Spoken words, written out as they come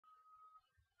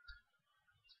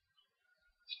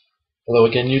Hello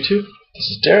again, YouTube. This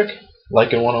is Derek,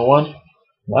 Lycan 101.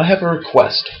 And I have a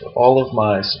request for all of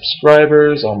my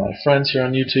subscribers, all my friends here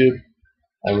on YouTube.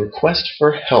 I request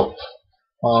for help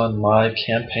on my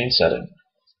campaign setting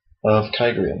of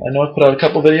Kygrium. I know I've put out a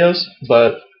couple videos,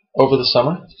 but over the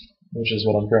summer, which is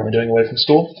what I'm currently doing away from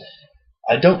school,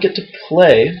 I don't get to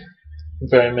play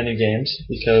very many games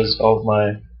because all of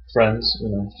my friends,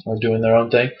 are doing their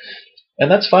own thing. And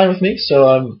that's fine with me, so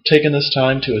I'm taking this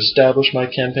time to establish my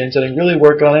campaign setting, really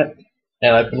work on it,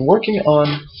 and I've been working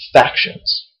on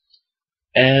factions.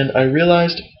 And I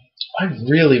realized I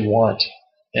really want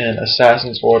an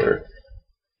Assassin's Order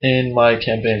in my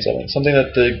campaign setting, something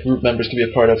that the group members could be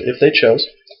a part of if they chose.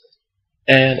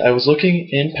 And I was looking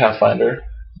in Pathfinder,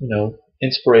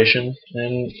 inspiration,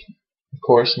 and of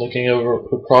course looking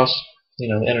across, the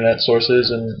internet sources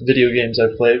and video games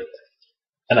I've played.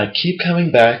 And I keep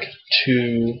coming back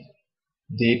to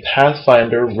the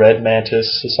Pathfinder Red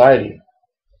Mantis Society.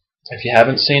 If you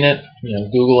haven't seen it,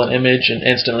 Google an image and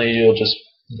instantly you'll just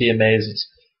be amazed. It's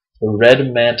the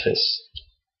Red Mantis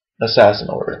Assassin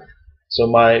Order. So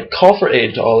my call for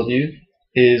aid to all of you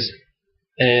is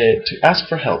to ask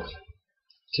for help.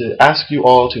 To ask you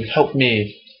all to help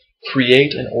me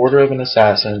create an order of an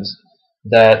assassins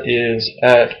that is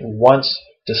at once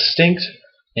distinct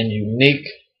and unique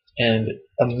and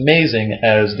amazing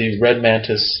as the Red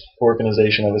Mantis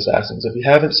organization of assassins. If you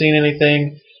haven't seen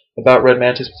anything about Red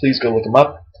Mantis, please go look them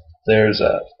up. There's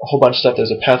a whole bunch of stuff.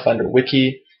 There's a Pathfinder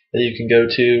wiki that you can go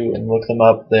to and look them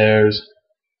up.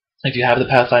 If you have the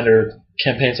Pathfinder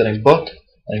campaign setting book,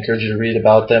 I encourage you to read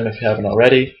about them if you haven't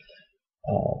already.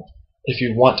 If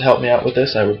you want to help me out with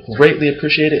this, I would greatly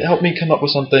appreciate it. Help me come up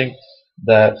with something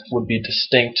that would be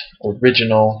distinct,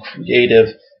 original,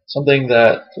 creative, something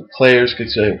that the players could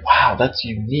say, wow, that's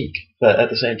unique, but at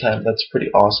the same time, that's pretty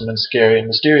awesome and scary and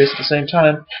mysterious at the same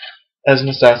time, as an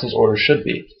Assassin's Order should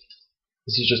be.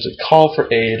 This is just a call for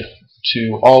aid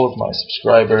to all of my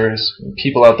subscribers, and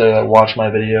people out there that watch my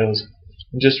videos,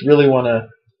 and just really want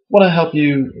to help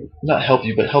you, not help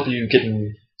you, but help you get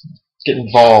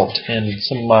involved in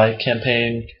some of my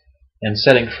campaign and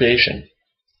setting creation.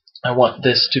 I want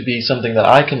this to be something that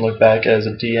I can look back as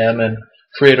a DM and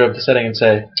creator of the setting and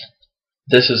say,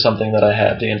 this is something that I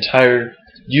had the entire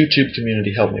YouTube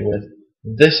community helped me with.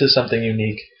 This is something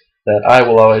unique that I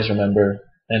will always remember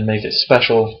and make it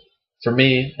special for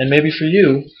me and maybe for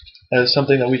you as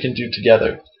something that we can do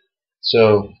together.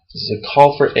 So this is a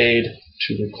call for aid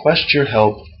to request your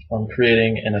help on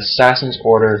creating an Assassin's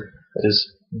Order that is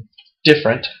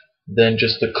different than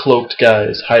just the cloaked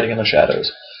guys hiding in the shadows.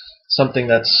 Something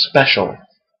that's special,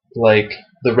 like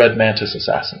the Red Mantis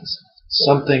Assassins.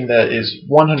 Something that is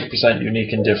 100%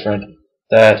 unique and different,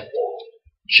 that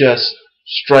just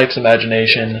strikes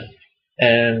imagination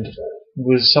and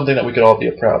was something that we could all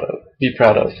be proud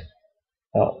of.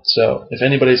 So if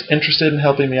anybody's interested in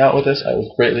helping me out with this, I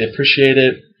would greatly appreciate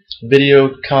it.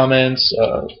 Video comments,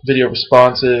 video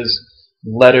responses,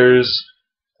 letters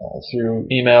through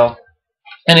email,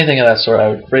 anything of that sort, I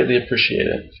would greatly appreciate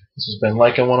it. This has been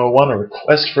Lycan 101, a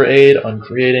request for aid on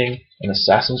creating an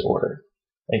Assassin's Order.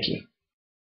 Thank you.